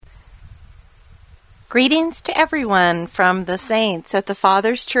Greetings to everyone from the Saints at the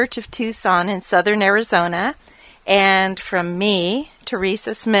Father's Church of Tucson in southern Arizona, and from me,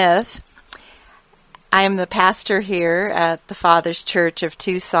 Teresa Smith. I am the pastor here at the Father's Church of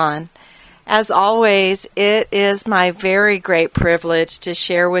Tucson. As always, it is my very great privilege to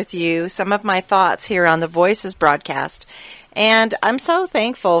share with you some of my thoughts here on the Voices broadcast. And I'm so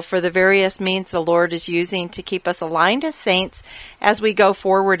thankful for the various means the Lord is using to keep us aligned as saints as we go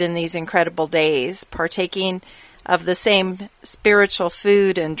forward in these incredible days, partaking of the same spiritual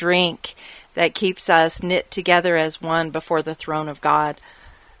food and drink that keeps us knit together as one before the throne of God.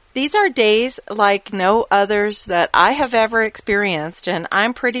 These are days like no others that I have ever experienced, and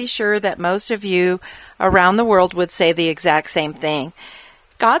I'm pretty sure that most of you around the world would say the exact same thing.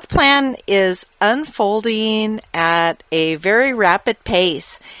 God's plan is unfolding at a very rapid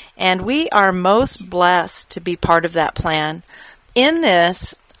pace, and we are most blessed to be part of that plan. In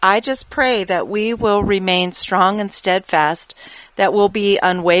this, I just pray that we will remain strong and steadfast, that we'll be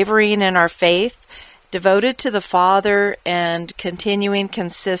unwavering in our faith, devoted to the Father, and continuing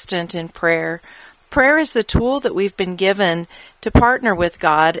consistent in prayer. Prayer is the tool that we've been given to partner with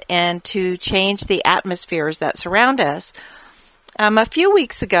God and to change the atmospheres that surround us. A few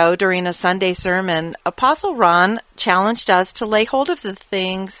weeks ago, during a Sunday sermon, Apostle Ron challenged us to lay hold of the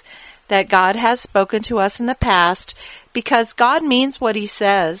things that God has spoken to us in the past, because God means what He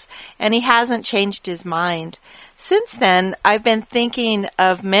says, and He hasn't changed His mind. Since then, I've been thinking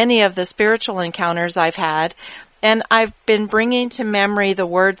of many of the spiritual encounters I've had, and I've been bringing to memory the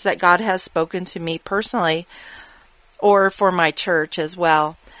words that God has spoken to me personally, or for my church as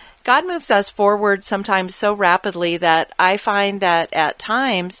well. God moves us forward sometimes so rapidly that I find that at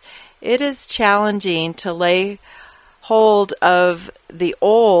times it is challenging to lay hold of the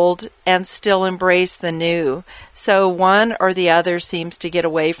old and still embrace the new. So one or the other seems to get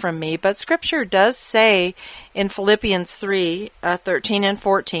away from me. But Scripture does say in Philippians 3:13 and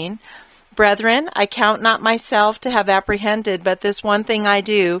 14, "Brethren, I count not myself to have apprehended, but this one thing I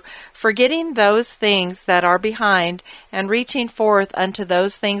do, forgetting those things that are behind, and reaching forth unto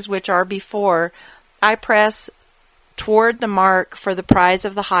those things which are before, I press toward the mark for the prize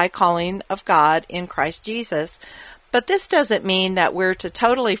of the high calling of God in Christ Jesus." But this doesn't mean that we're to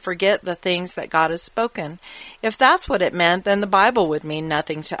totally forget the things that God has spoken. If that's what it meant, then the Bible would mean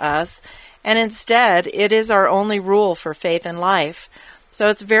nothing to us, and instead, it is our only rule for faith and life. So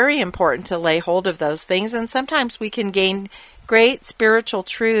it's very important to lay hold of those things, and sometimes we can gain great spiritual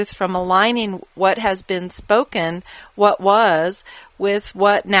truth from aligning what has been spoken, what was, with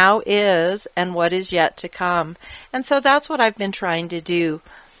what now is, and what is yet to come. And so that's what I've been trying to do.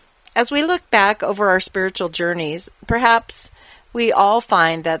 As we look back over our spiritual journeys, perhaps we all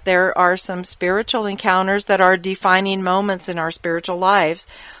find that there are some spiritual encounters that are defining moments in our spiritual lives.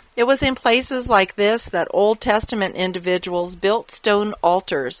 It was in places like this that Old Testament individuals built stone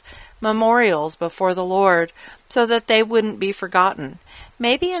altars, memorials before the Lord, so that they wouldn't be forgotten.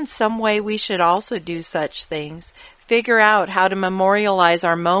 Maybe in some way we should also do such things, figure out how to memorialize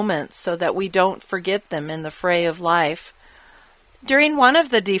our moments so that we don't forget them in the fray of life. During one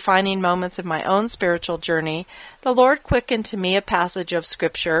of the defining moments of my own spiritual journey, the Lord quickened to me a passage of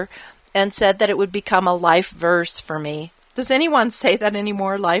Scripture and said that it would become a life verse for me. Does anyone say that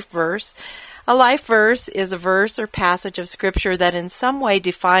anymore, life verse? A life verse is a verse or passage of Scripture that in some way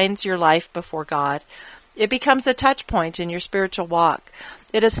defines your life before God. It becomes a touch point in your spiritual walk.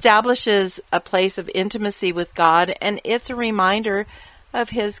 It establishes a place of intimacy with God, and it's a reminder of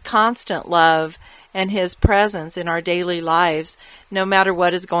His constant love and His presence in our daily lives, no matter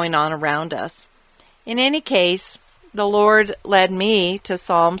what is going on around us. In any case, the Lord led me to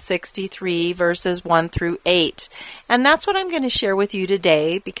Psalm 63, verses 1 through 8. And that's what I'm going to share with you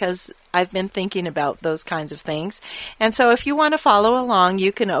today, because I've been thinking about those kinds of things. And so if you want to follow along,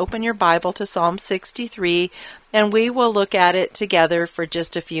 you can open your Bible to Psalm 63, and we will look at it together for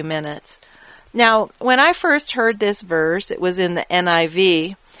just a few minutes. Now, when I first heard this verse, it was in the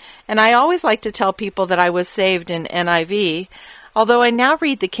NIV, and I always like to tell people that I was saved in NIV. Although I now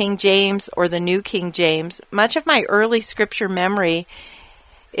read the King James or the New King James, much of my early scripture memory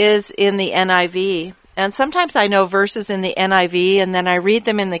is in the NIV. And sometimes I know verses in the NIV and then I read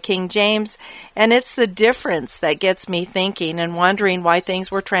them in the King James, and it's the difference that gets me thinking and wondering why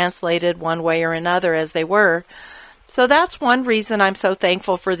things were translated one way or another as they were. So that's one reason I'm so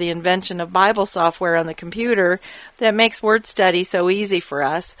thankful for the invention of Bible software on the computer that makes word study so easy for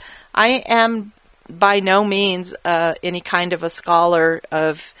us. I am by no means any kind of a scholar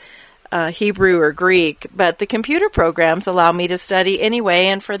of Hebrew or Greek, but the computer programs allow me to study anyway,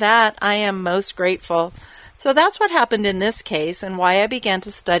 and for that I am most grateful. So that's what happened in this case, and why I began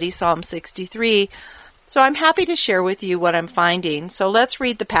to study Psalm 63. So I'm happy to share with you what I'm finding. So let's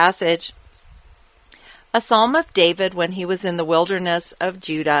read the passage. A psalm of David when he was in the wilderness of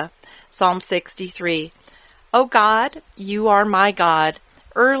Judah. Psalm 63. O God, you are my God.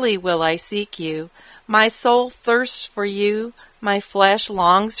 Early will I seek you. My soul thirsts for you. My flesh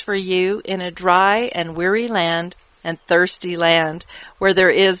longs for you in a dry and weary land and thirsty land where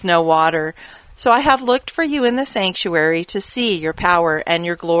there is no water. So I have looked for you in the sanctuary to see your power and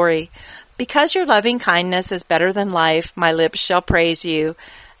your glory. Because your loving kindness is better than life, my lips shall praise you.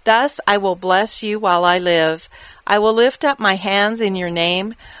 Thus I will bless you while I live. I will lift up my hands in your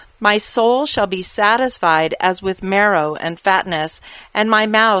name. My soul shall be satisfied as with marrow and fatness, and my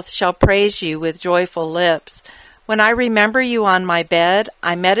mouth shall praise you with joyful lips. When I remember you on my bed,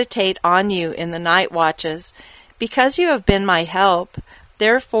 I meditate on you in the night watches. Because you have been my help,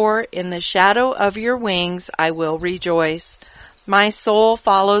 therefore in the shadow of your wings I will rejoice. My soul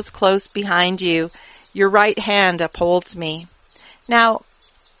follows close behind you. Your right hand upholds me. Now,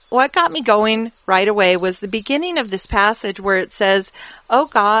 what got me going right away was the beginning of this passage where it says, O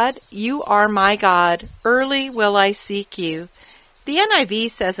God, you are my God. Early will I seek you. The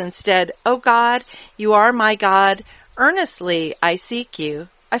NIV says instead, O God, you are my God. Earnestly I seek you.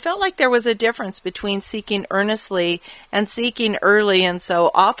 I felt like there was a difference between seeking earnestly and seeking early, and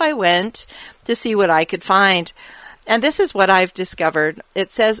so off I went to see what I could find. And this is what I've discovered.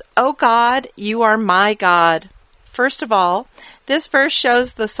 It says, O God, you are my God. First of all, this verse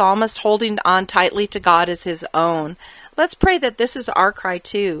shows the psalmist holding on tightly to God as his own. Let's pray that this is our cry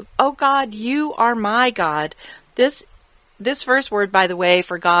too. Oh God, you are my God. This first word, by the way,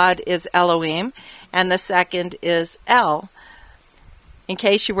 for God is Elohim, and the second is El. In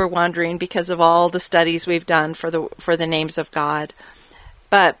case you were wondering, because of all the studies we've done for the names of God.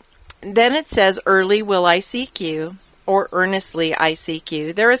 But then it says, early will I seek you, or earnestly I seek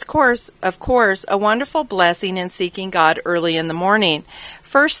you. There is, of course, a wonderful blessing in seeking God early in the morning.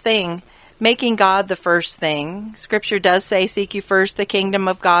 First thing, making God the first thing. Scripture does say, seek you first the kingdom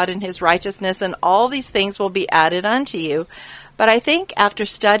of God and his righteousness, and all these things will be added unto you. But I think after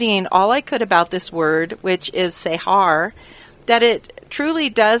studying all I could about this word, which is sehar, that it truly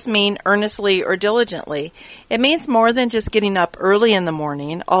does mean earnestly or diligently. It means more than just getting up early in the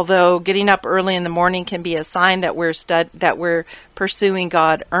morning, although getting up early in the morning can be a sign that we're pursuing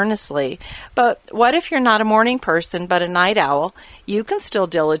God earnestly. But what if you're not a morning person but a night owl? You can still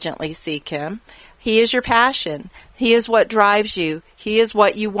diligently seek him. He is your passion. He is what drives you. He is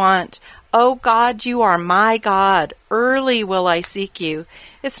what you want. Oh God, you are my God. Early will I seek you.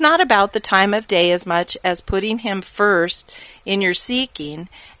 It's not about the time of day as much as putting him first in your seeking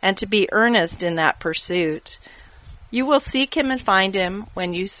and to be earnest in that pursuit. You will seek him and find him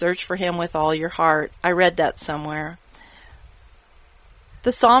when you search for him with all your heart. I read that somewhere.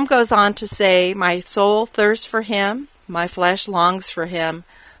 The psalm goes on to say, my soul thirsts for him, my flesh longs for him.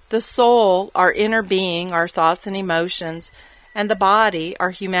 The soul, our inner being, our thoughts and emotions, and the body,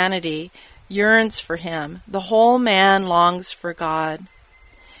 our humanity, yearns for him. The whole man longs for God.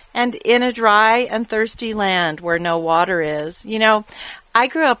 And in a dry and thirsty land where no water is. You know, I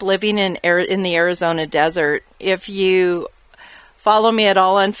grew up living in the Arizona desert. If you follow me at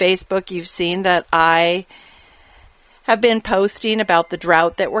all on Facebook, you've seen that I have been posting about the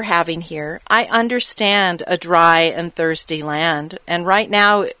drought that we're having here. I understand a dry and thirsty land. And right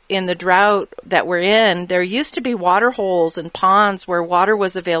now in the drought that we're in, there used to be water holes and ponds where water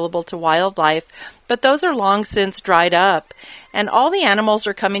was available to wildlife, but those are long since dried up. And all the animals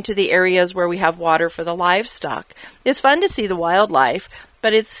are coming to the areas where we have water for the livestock. It's fun to see the wildlife,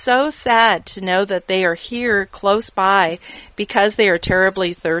 but it's so sad to know that they are here close by because they are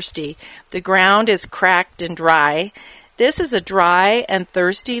terribly thirsty. The ground is cracked and dry. This is a dry and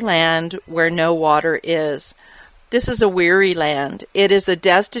thirsty land where no water is. This is a weary land. It is a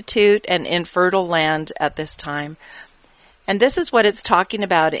destitute and infertile land at this time. And this is what it's talking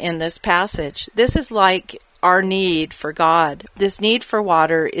about in this passage. This is like our need for God. This need for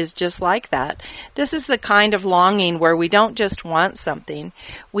water is just like that. This is the kind of longing where we don't just want something.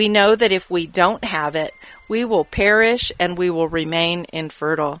 We know that if we don't have it, we will perish and we will remain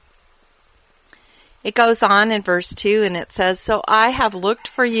infertile. It goes on in verse 2 and it says, so I have looked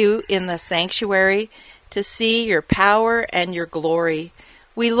for you in the sanctuary to see your power and your glory.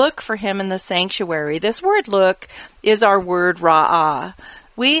 We look for him in the sanctuary. This word look is our word ra'ah.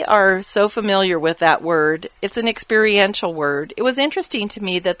 We are so familiar with that word. It's an experiential word. It was interesting to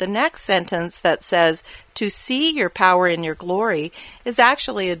me that the next sentence that says, to see your power and your glory, is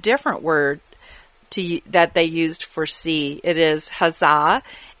actually a different word. that they used for see. It is hazah,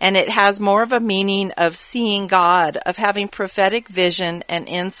 and it has more of a meaning of seeing God, of having prophetic vision and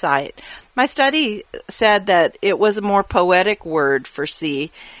insight. My study said that it was a more poetic word for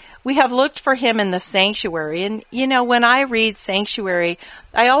see. We have looked for him in the sanctuary. And, when I read sanctuary,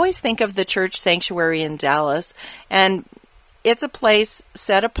 I always think of the church sanctuary in Dallas. And it's a place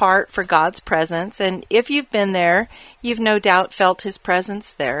set apart for God's presence. And if you've been there, you've no doubt felt his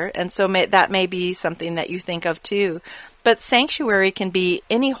presence there. And so that may be something that you think of too. But sanctuary can be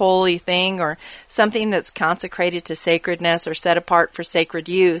any holy thing or something that's consecrated to sacredness or set apart for sacred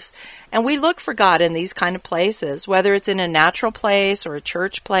use. And we look for God in these kind of places, whether it's in a natural place or a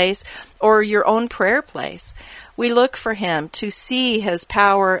church place or your own prayer place. We look for him to see his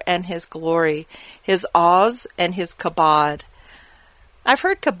power and his glory, his oz and his kabod. I've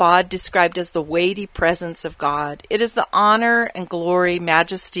heard kabod described as the weighty presence of God. It is the honor and glory,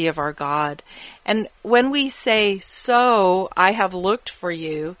 majesty of our God. And when we say, so I have looked for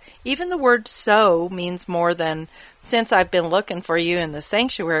you, even the word so means more than since I've been looking for you in the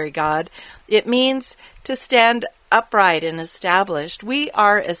sanctuary, God. It means to stand upright and established. We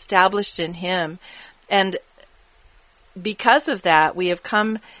are established in him. And because of that, we have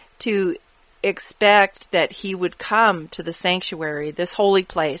come to expect that he would come to the sanctuary, this holy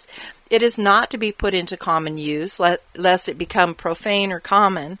place. It is not to be put into common use, lest it become profane or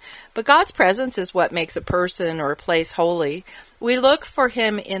common. But God's presence is what makes a person or a place holy. We look for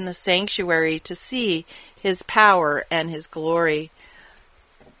him in the sanctuary to see his power and his glory.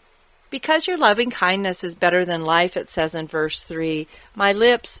 Because your loving kindness is better than life, it says in verse 3, my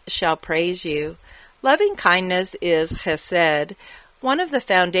lips shall praise you. Loving kindness is chesed, one of the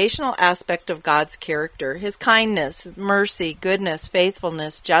foundational aspects of God's character. His kindness, mercy, goodness,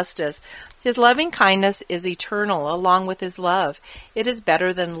 faithfulness, justice. His loving kindness is eternal along with his love. It is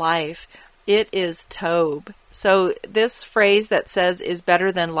better than life. It is tob. So this phrase that says is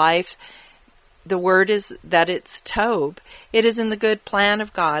better than life, the word is that it's tob. It is in the good plan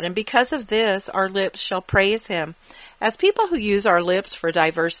of God. And because of this, our lips shall praise him. As people who use our lips for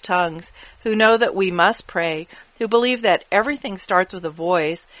diverse tongues, who know that we must pray, who believe that everything starts with a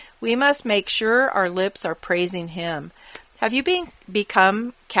voice, we must make sure our lips are praising him. Have you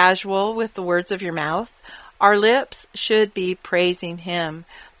become casual with the words of your mouth? Our lips should be praising him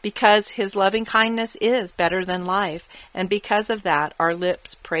because his loving kindness is better than life, and because of that, our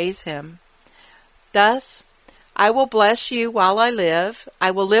lips praise him. Thus, I will bless you while I live.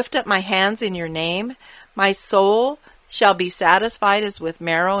 I will lift up my hands in your name. My soul shall be satisfied as with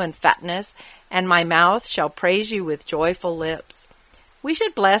marrow and fatness, and my mouth shall praise you with joyful lips. We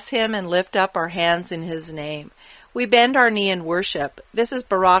should bless him and lift up our hands in his name. We bend our knee in worship. This is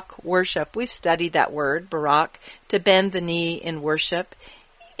Barak worship. We've studied that word, Barak, to bend the knee in worship.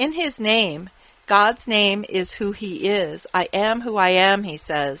 In his name, God's name is who he is. I am who I am, he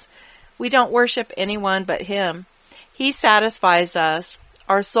says. We don't worship anyone but him. He satisfies us.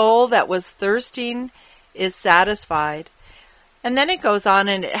 Our soul that was thirsting is satisfied. And then it goes on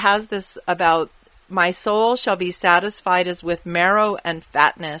and it has this about, my soul shall be satisfied as with marrow and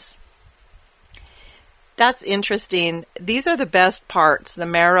fatness. That's interesting. These are the best parts, the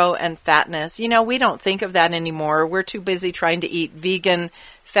marrow and fatness. We don't think of that anymore. We're too busy trying to eat vegan,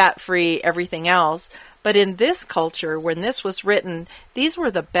 fat-free, everything else. But in this culture, when this was written, these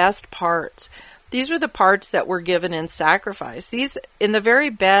were the best parts. These were the parts that were given in sacrifice. These, in the very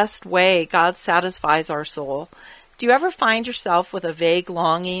best way, God satisfies our soul. Do you ever find yourself with a vague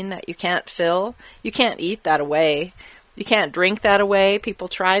longing that you can't fill? You can't eat that away. You can't drink that away. People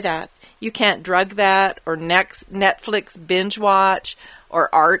try that. You can't drug that or Netflix binge watch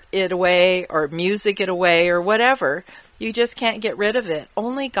or art it away or music it away or whatever. You just can't get rid of it.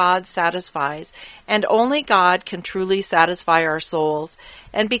 Only God satisfies, and only God can truly satisfy our souls.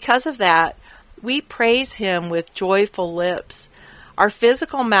 And because of that, we praise him with joyful lips. Our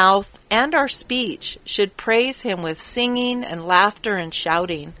physical mouth and our speech should praise him with singing and laughter and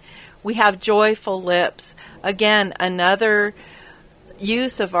shouting. We have joyful lips. Again, another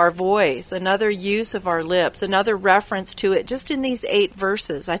use of our voice, another use of our lips, another reference to it. Just in these 8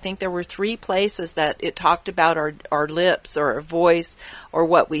 verses, I think there were 3 places that it talked about our lips or our voice or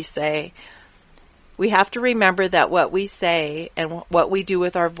what we say. We have to remember that what we say and what we do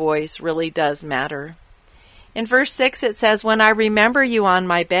with our voice really does matter. In verse 6 it says, when I remember you on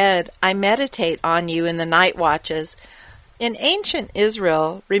my bed, I meditate on you in the night watches. In ancient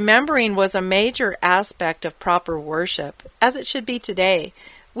Israel, remembering was a major aspect of proper worship, as it should be today.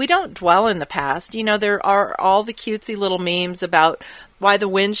 We don't dwell in the past. There are all the cutesy little memes about why the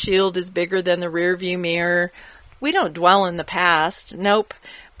windshield is bigger than the rearview mirror. We don't dwell in the past, nope,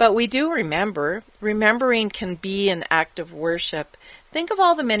 but we do remember. Remembering can be an act of worship. Think of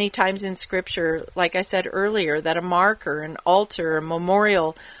all the many times in Scripture, like I said earlier, that a marker, an altar, a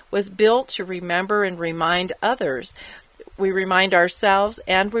memorial was built to remember and remind others. We remind ourselves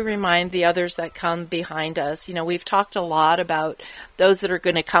and we remind the others that come behind us. You know, we've talked a lot about those that are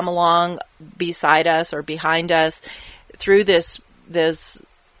going to come along beside us or behind us through this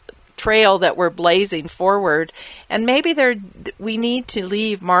trail that we're blazing forward. And maybe we need to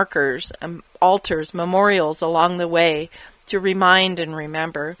leave markers, altars, memorials along the way to remind and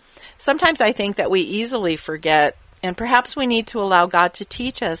remember. Sometimes I think that we easily forget, and perhaps we need to allow God to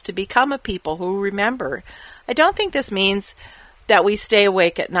teach us to become a people who remember. I don't think this means that we stay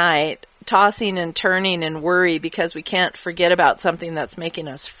awake at night, tossing and turning and worry because we can't forget about something that's making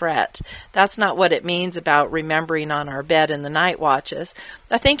us fret. That's not what it means about remembering on our bed in the night watches.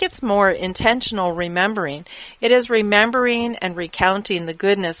 I think it's more intentional remembering. It is remembering and recounting the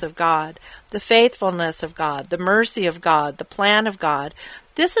goodness of God, the faithfulness of God, the mercy of God, the plan of God.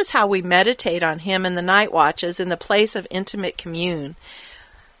 This is how we meditate on Him in the night watches in the place of intimate commune,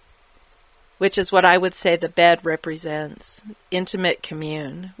 which is what I would say the bed represents, intimate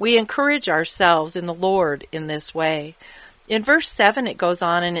commune. We encourage ourselves in the Lord in this way. In verse 7 it goes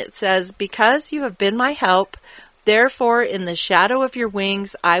on and it says, "Because you have been my help, therefore in the shadow of your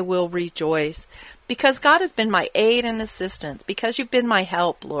wings I will rejoice." Because God has been my aid and assistance, because you've been my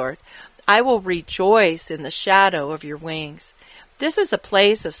help, Lord, I will rejoice in the shadow of your wings. This is a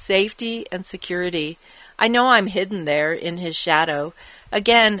place of safety and security. I know I'm hidden there in His shadow.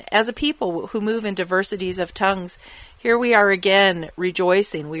 Again, as a people who move in diversities of tongues, here we are again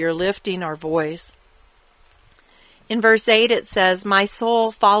rejoicing. We are lifting our voice. In verse 8 it says, "My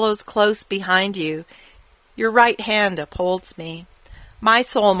soul follows close behind you. Your right hand upholds me." My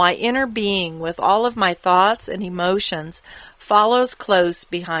soul, my inner being, with all of my thoughts and emotions, follows close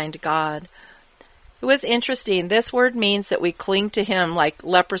behind God. It was interesting. This word means that we cling to Him like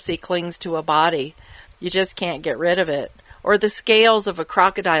leprosy clings to a body. You just can't get rid of it. Or the scales of a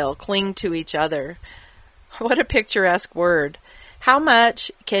crocodile cling to each other. What a picturesque word. How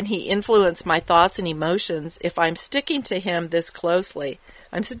much can He influence my thoughts and emotions if I'm sticking to Him this closely?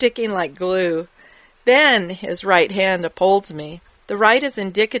 I'm sticking like glue. Then His right hand upholds me. The right is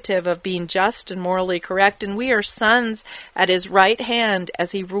indicative of being just and morally correct, and we are sons at His right hand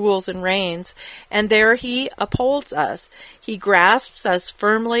as He rules and reigns, and there He upholds us. He grasps us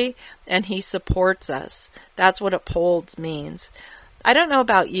firmly, and He supports us. That's what upholds means. I don't know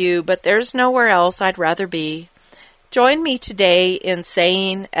about you, but there's nowhere else I'd rather be. Join me today in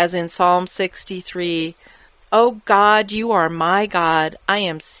saying, as in Psalm 63, "O God, you are my God. I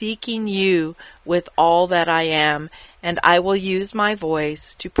am seeking you with all that I am, and I will use my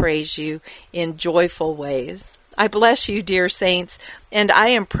voice to praise you in joyful ways." I bless you, dear saints, and I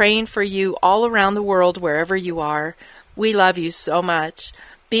am praying for you all around the world wherever you are. We love you so much.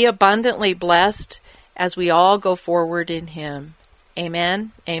 Be abundantly blessed as we all go forward in Him.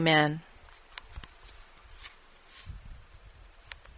 Amen. Amen.